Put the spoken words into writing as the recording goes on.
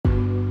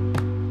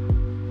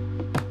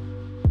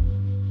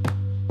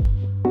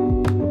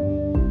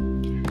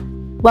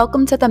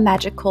Welcome to the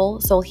Magical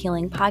Soul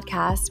Healing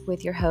Podcast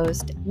with your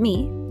host,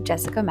 me,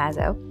 Jessica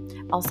Mazzo,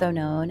 also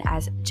known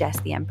as Jess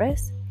the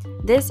Empress.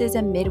 This is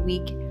a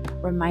midweek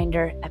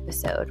reminder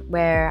episode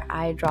where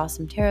I draw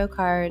some tarot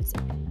cards,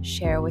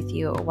 share with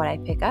you what I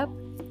pick up,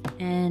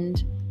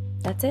 and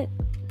that's it.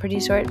 Pretty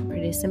short,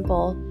 pretty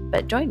simple,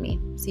 but join me.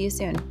 See you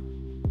soon.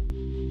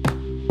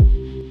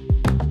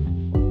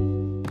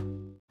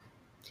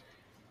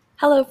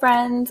 Hello,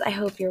 friends. I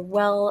hope you're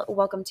well.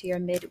 Welcome to your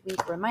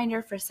midweek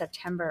reminder for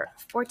September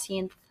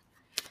 14th.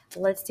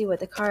 Let's see what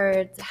the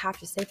cards have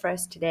to say for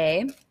us today.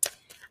 I'm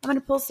going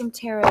to pull some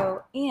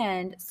tarot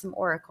and some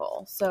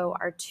oracle. So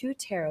our two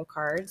tarot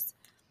cards,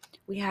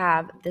 we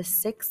have the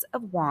Six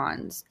of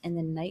Wands and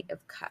the Knight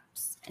of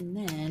Cups. And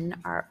then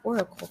our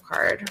oracle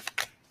card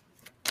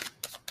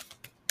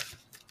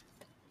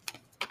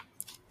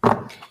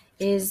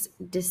is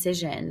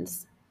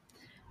Decisions.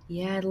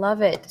 Yeah, I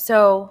love it.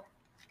 So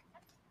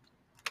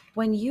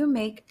when you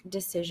make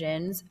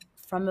decisions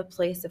from a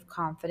place of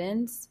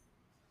confidence,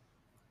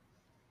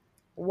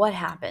 what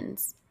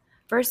happens?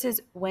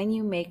 Versus when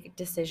you make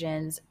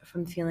decisions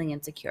from feeling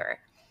insecure.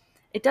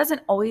 It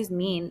doesn't always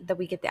mean that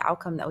we get the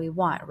outcome that we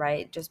want,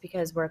 right? Just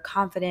because we're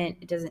confident,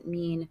 it doesn't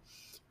mean,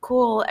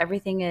 cool,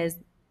 everything is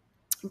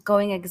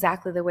going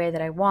exactly the way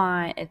that I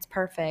want, it's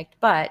perfect.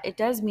 But it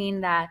does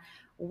mean that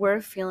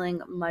we're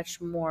feeling much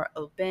more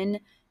open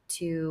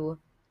to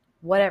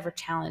whatever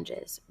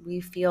challenges.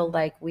 We feel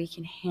like we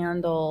can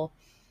handle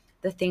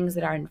the things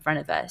that are in front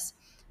of us.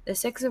 The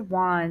Six of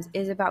Wands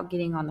is about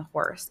getting on the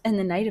horse, and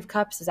the Knight of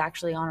Cups is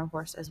actually on a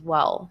horse as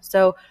well.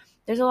 So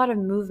there's a lot of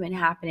movement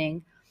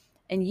happening,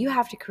 and you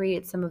have to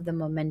create some of the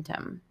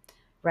momentum,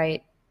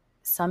 right?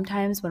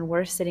 Sometimes when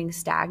we're sitting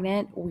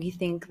stagnant, we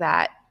think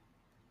that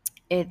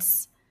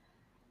it's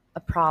a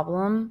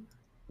problem.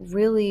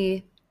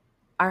 Really,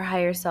 our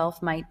higher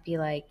self might be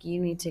like, you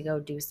need to go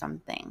do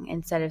something.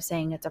 Instead of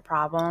saying it's a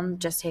problem,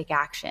 just take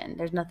action.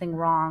 There's nothing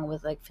wrong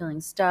with like feeling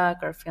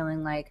stuck or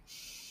feeling like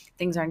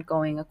things aren't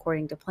going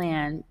according to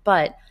plan.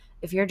 But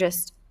if you're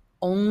just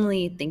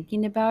only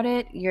thinking about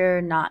it,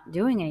 you're not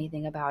doing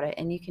anything about it.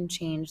 And you can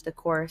change the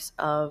course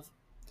of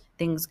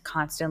things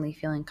constantly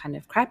feeling kind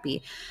of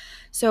crappy.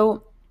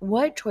 So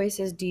what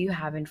choices do you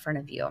have in front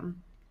of you?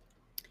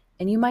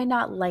 And you might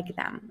not like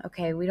them,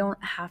 okay? We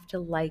don't have to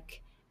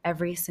like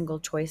every single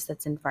choice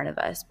that's in front of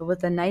us. But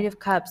with the Knight of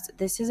Cups,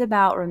 this is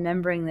about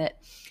remembering that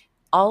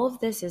all of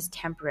this is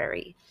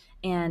temporary.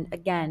 And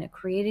again,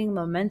 creating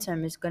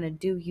momentum is going to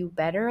do you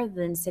better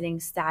than sitting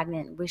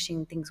stagnant,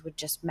 wishing things would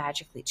just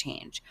magically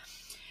change.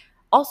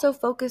 Also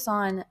focus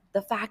on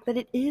the fact that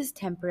it is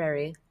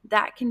temporary.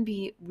 That can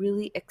be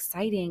really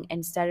exciting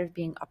instead of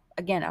being,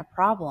 again, a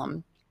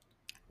problem.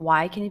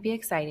 Why can it be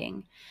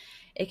exciting?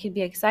 It can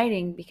be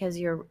exciting because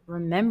you're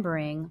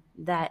remembering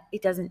that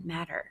it doesn't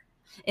matter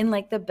in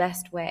like the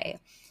best way.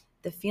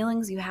 The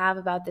feelings you have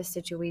about this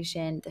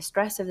situation, the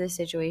stress of this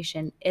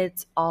situation,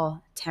 it's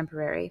all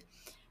temporary.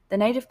 The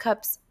Knight of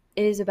Cups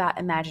is about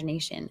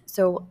imagination.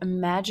 So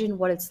imagine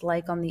what it's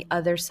like on the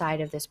other side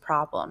of this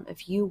problem.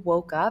 If you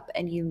woke up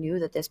and you knew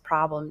that this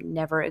problem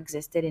never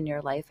existed in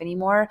your life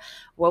anymore,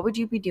 what would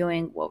you be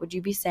doing? What would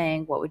you be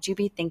saying? What would you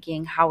be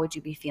thinking? How would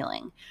you be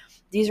feeling?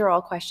 These are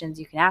all questions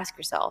you can ask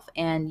yourself,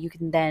 and you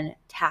can then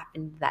tap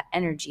into that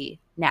energy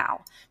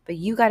now. But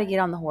you got to get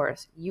on the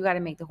horse. You got to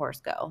make the horse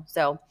go.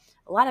 So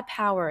a lot of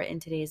power in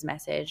today's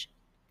message.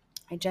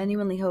 I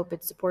genuinely hope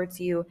it supports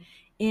you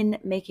in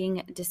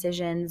making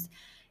decisions.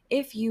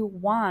 If you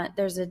want,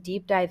 there's a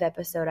deep dive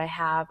episode I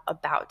have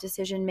about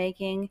decision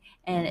making,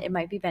 and it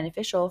might be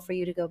beneficial for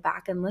you to go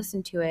back and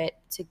listen to it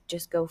to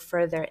just go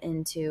further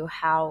into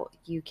how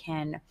you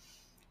can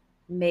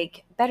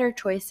make better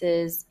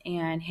choices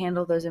and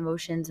handle those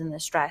emotions and the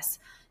stress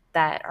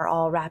that are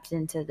all wrapped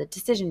into the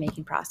decision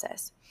making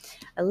process.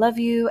 I love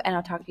you, and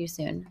I'll talk to you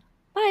soon.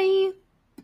 Bye.